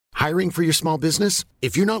Hiring for your small business?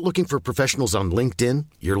 If you're not looking for professionals on LinkedIn,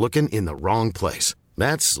 you're looking in the wrong place.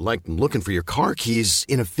 That's like looking for your car keys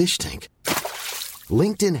in a fish tank.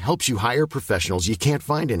 LinkedIn helps you hire professionals you can't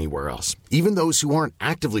find anywhere else, even those who aren't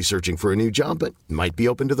actively searching for a new job but might be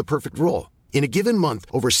open to the perfect role. In a given month,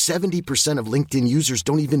 over 70% of LinkedIn users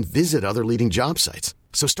don't even visit other leading job sites.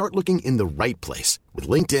 So start looking in the right place. With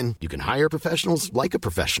LinkedIn, you can hire professionals like a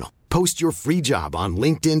professional. Post your free job on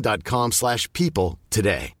linkedin.com/people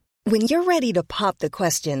today. When you're ready to pop the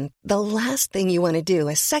question, the last thing you want to do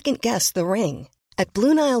is second-guess the ring. At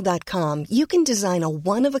BlueNile.com, you can design a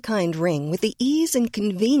one-of-a-kind ring with the ease and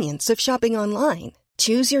convenience of shopping online.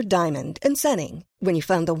 Choose your diamond and setting. When you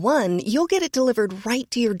find the one, you'll get it delivered right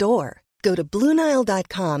to your door. Go to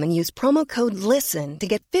BlueNile.com and use promo code LISTEN to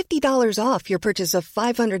get $50 off your purchase of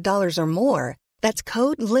 $500 or more. That's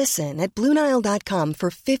code LISTEN at BlueNile.com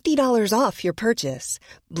for $50 off your purchase.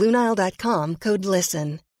 BlueNile.com, code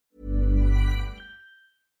LISTEN.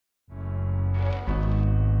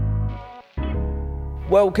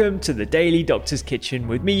 Welcome to the Daily Doctor's Kitchen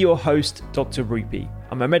with me, your host, Dr. Rupy.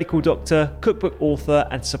 I'm a medical doctor, cookbook author,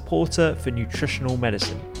 and supporter for nutritional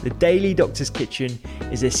medicine. The Daily Doctor's Kitchen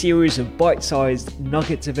is a series of bite-sized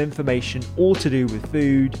nuggets of information all to do with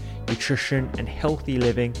food, nutrition, and healthy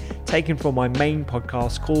living, taken from my main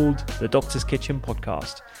podcast called the Doctor's Kitchen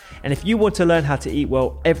Podcast. And if you want to learn how to eat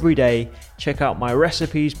well every day, check out my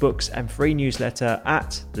recipes, books, and free newsletter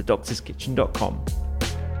at thedoctorskitchen.com.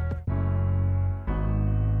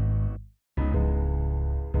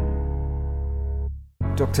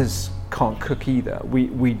 Doctors can't cook either.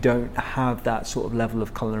 We don't have that sort of level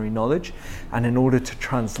of culinary knowledge, and in order to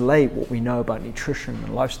translate what we know about nutrition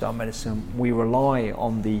and lifestyle medicine, we rely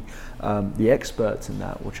on the experts in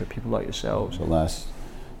that, which are people like yourselves. So last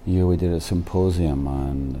year we did a symposium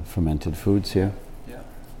on fermented foods here. Yeah.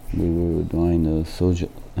 We were doing the soja,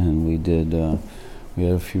 and we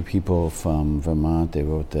had a few people from Vermont. They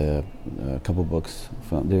wrote a couple books.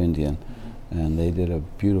 They're Indian. And they did a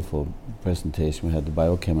beautiful presentation. We had the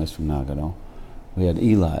biochemist from Nagano. We had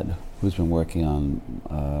Elad, who's been working on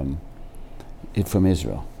it from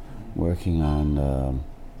Israel, working on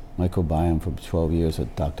microbiome for 12 years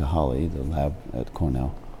at Dr. Holly, the lab at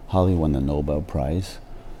Cornell. Holly won the Nobel Prize.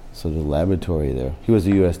 So the laboratory there, he was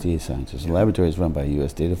a USDA scientist. The laboratory is run by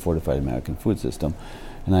USDA, the Fortified American Food System.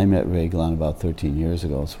 And I met Ray Glan about 13 years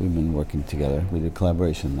ago, so we've been working together. We did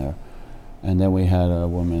collaboration there. And then we had a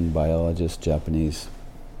woman biologist, Japanese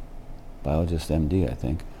biologist, MD, I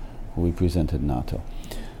think, who we presented natto.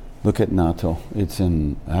 Look at natto. It's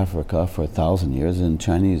in Africa for 1,000 years, in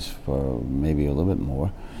Chinese for maybe a little bit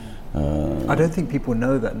more. I don't think people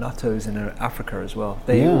know that natto is in Africa as well.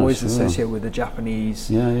 They always associate with the Japanese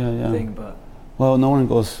thing, but well, no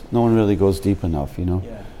one really goes deep enough, you know.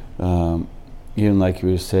 Yeah. Even like you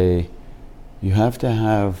would say, you have to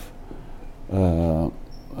have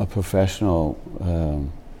a professional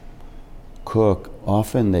cook.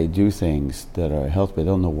 Often they do things that are health, but they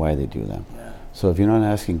don't know why they do them. Yeah. So if you're not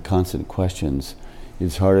asking constant questions,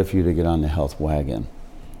 it's harder for you to get on the health wagon,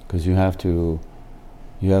 because you have to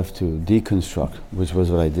deconstruct, which was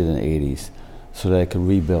what I did in the 80s, so that I could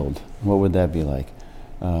rebuild. What would that be like?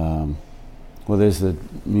 Well, there's the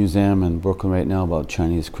museum in Brooklyn right now about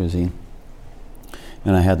Chinese cuisine.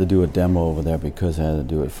 And I had to do a demo over there because I had to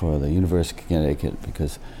do it for the University of Connecticut,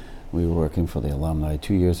 because we were working for the alumni.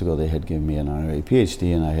 2 years ago, they had given me an honorary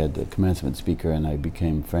PhD, and I had the commencement speaker, and I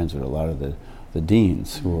became friends with a lot of the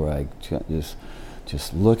deans who were like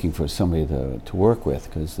just looking for somebody to work with,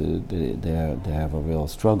 because they have a real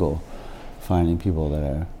struggle finding people that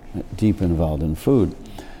are deep involved in food.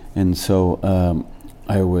 And so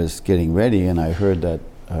I was getting ready, and I heard that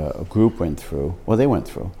a group went through,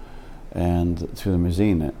 and through the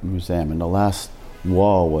museum, and the last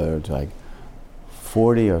wall were like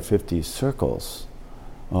 40 or 50 circles,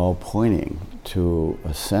 all pointing to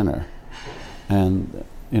a center. And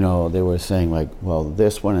you know, they were saying like, well,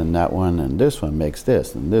 this one and that one and this one makes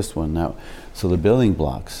this and this one now. So the building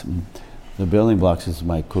blocks is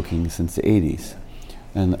my cooking since the 80s.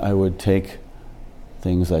 And I would take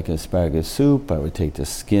things like asparagus soup, I would take the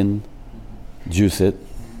skin, juice it,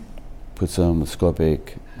 put some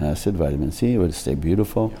ascorbic acid, vitamin C, it would stay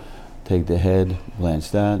beautiful. Take the head, blanch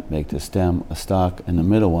that, make the stem a stock, and the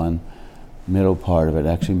middle part of it,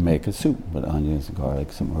 actually make a soup with onions and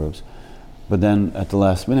garlic, some herbs. But then at the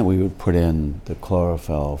last minute, we would put in the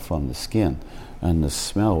chlorophyll from the skin, and the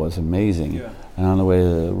smell was amazing. Yeah. And on the way to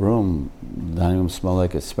the room, the dining room smelled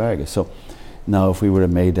like asparagus. So now if we would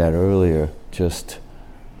have made that earlier, just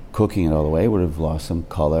cooking it all the way, would have lost some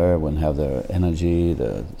color, wouldn't have the energy,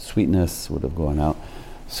 the sweetness would have gone out.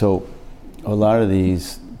 So a lot of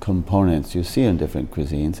these components you see in different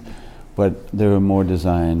cuisines, but they're more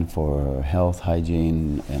designed for health,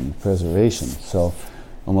 hygiene, and preservation. So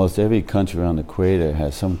almost every country around the equator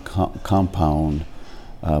has some compound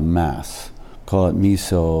mass. Call it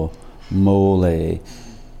miso, mole,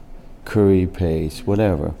 curry paste,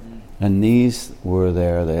 whatever. And these were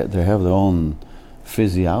there, they have their own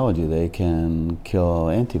physiology. They can kill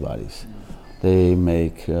antibodies. They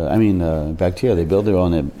make, bacteria. They build their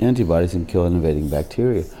own antibodies and kill invading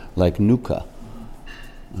bacteria, like nuka.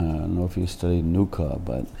 I don't know if you studied nuka,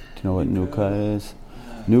 but do you know what nuka is?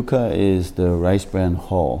 Nuka is the rice bran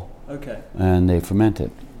hull. Okay. And they ferment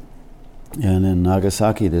it. And in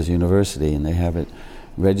Nagasaki, there's a university, and they have it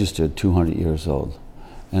registered 200 years old.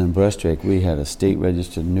 And in Breastlake, we had a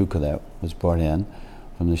state-registered nuka that was brought in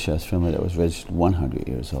from the chef's family that was registered 100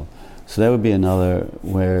 years old. So that would be another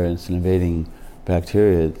where it's an invading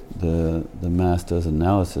bacteria, the mass does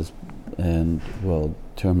analysis and will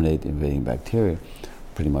terminate the invading bacteria,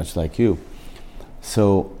 pretty much like you.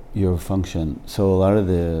 So your function, so a lot of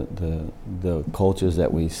the cultures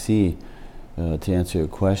that we see, to answer your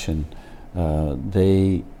question,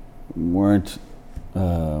 they weren't,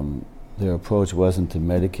 their approach wasn't to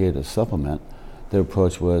medicate or supplement. Their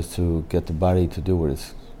approach was to get the body to do what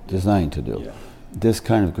it's designed to do. Yeah. This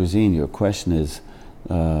kind of cuisine, your question is,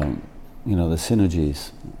 the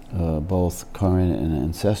synergies, both current and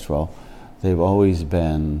ancestral, they've always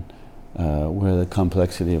been where the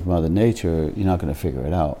complexity of Mother Nature, you're not going to figure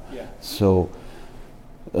it out. Yeah. So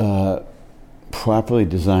properly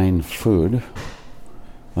designed food,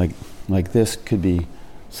 like this, could be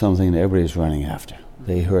something that everybody's running after.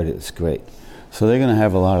 They heard it's great. So they're going to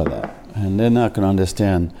have a lot of that. And they're not going to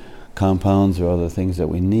understand compounds or other things that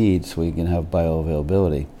we need so we can have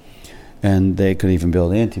bioavailability. And they could even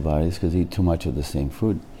build antibodies because they eat too much of the same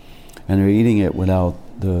food. And they're eating it without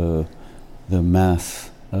the mass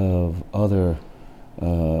of other,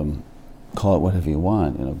 call it whatever you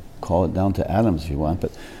want, call it down to atoms if you want,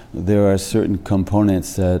 but there are certain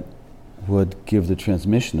components that would give the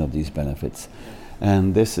transmission of these benefits.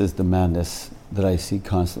 And this is the madness that I see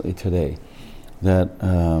constantly today, that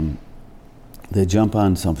they jump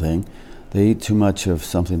on something, they eat too much of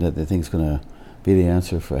something that they think is going to be the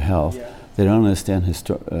answer for health. Yeah. They don't understand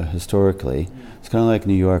historically. It's kind of like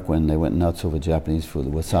New York when they went nuts over Japanese food.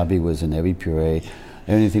 The wasabi was in every puree.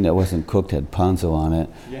 Anything that wasn't cooked had ponzu on it.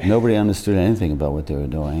 Yeah. Nobody understood anything about what they were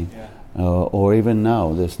doing. Yeah. Or even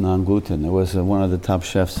now, this non-gluten. There was one of the top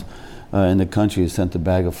chefs in the country who sent a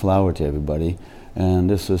bag of flour to everybody. And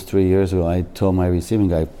this was 3 years ago. I told my receiving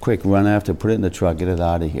guy, quick, run after, put it in the truck, get it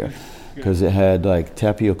out of here. Because it had like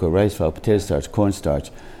tapioca, rice flour, potato starch,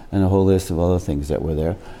 cornstarch, and a whole list of other things that were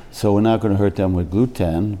there. So we're not going to hurt them with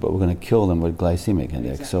gluten, but we're going to kill them with glycemic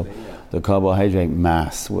index. Exactly, so yeah. The carbohydrate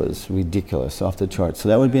mass was ridiculous, off the charts. So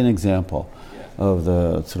that would be an example of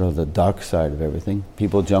the sort of the dark side of everything.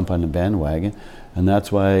 People jump on the bandwagon, and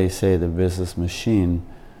that's why I say the business machine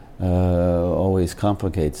always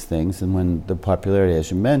complicates things. And when the popularity,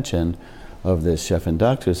 as you mentioned, of this Chef and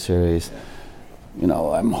Doctor series,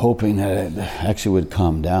 I'm hoping that it actually would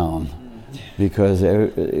calm down, because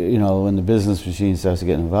when the business machine starts to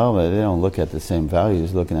get involved, they don't look at the same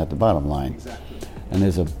values, looking at the bottom line. Exactly. And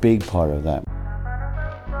there's a big part of that.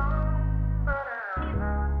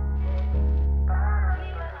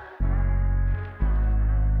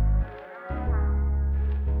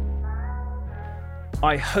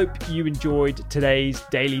 I hope you enjoyed today's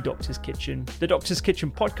Daily Doctor's Kitchen. The Doctor's Kitchen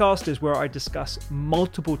podcast is where I discuss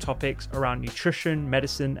multiple topics around nutrition,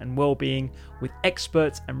 medicine, and well-being with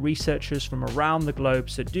experts and researchers from around the globe,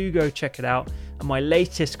 so do go check it out. And my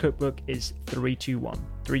latest cookbook is 321.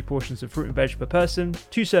 3 portions of fruit and veg per person,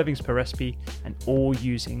 2 servings per recipe, and all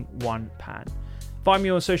using 1 pan. Find me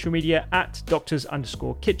on social media at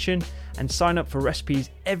doctors_kitchen and sign up for recipes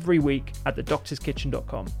every week at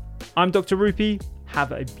thedoctorskitchen.com. I'm Dr. Rupy.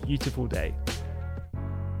 Have a beautiful day.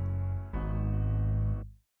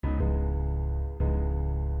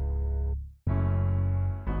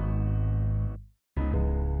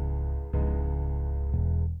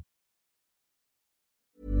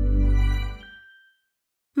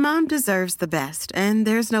 Mom deserves the best, and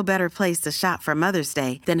there's no better place to shop for Mother's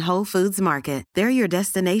Day than Whole Foods Market. They're your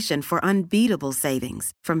destination for unbeatable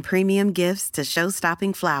savings, from premium gifts to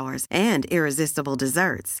show-stopping flowers and irresistible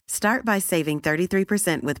desserts. Start by saving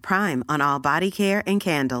 33% with Prime on all body care and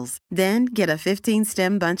candles. Then get a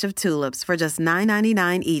 15-stem bunch of tulips for just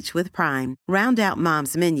 $9.99 each with Prime. Round out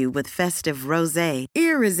Mom's menu with festive rosé,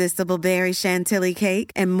 irresistible berry chantilly cake,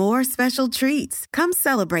 and more special treats. Come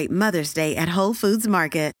celebrate Mother's Day at Whole Foods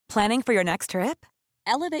Market. Planning for your next trip?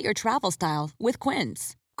 Elevate your travel style with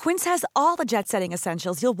Quince. Quince has all the jet-setting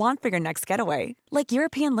essentials you'll want for your next getaway, like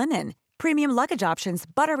European linen, premium luggage options,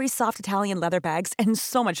 buttery soft Italian leather bags, and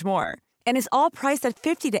so much more. And is all priced at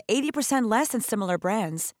 50 to 80% less than similar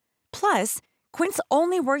brands. Plus, Quince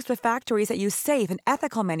only works with factories that use safe and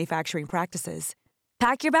ethical manufacturing practices.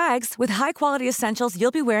 Pack your bags with high-quality essentials you'll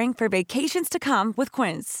be wearing for vacations to come with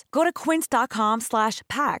Quince. Go to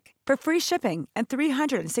quince.com/pack for free shipping and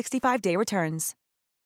 365-day returns.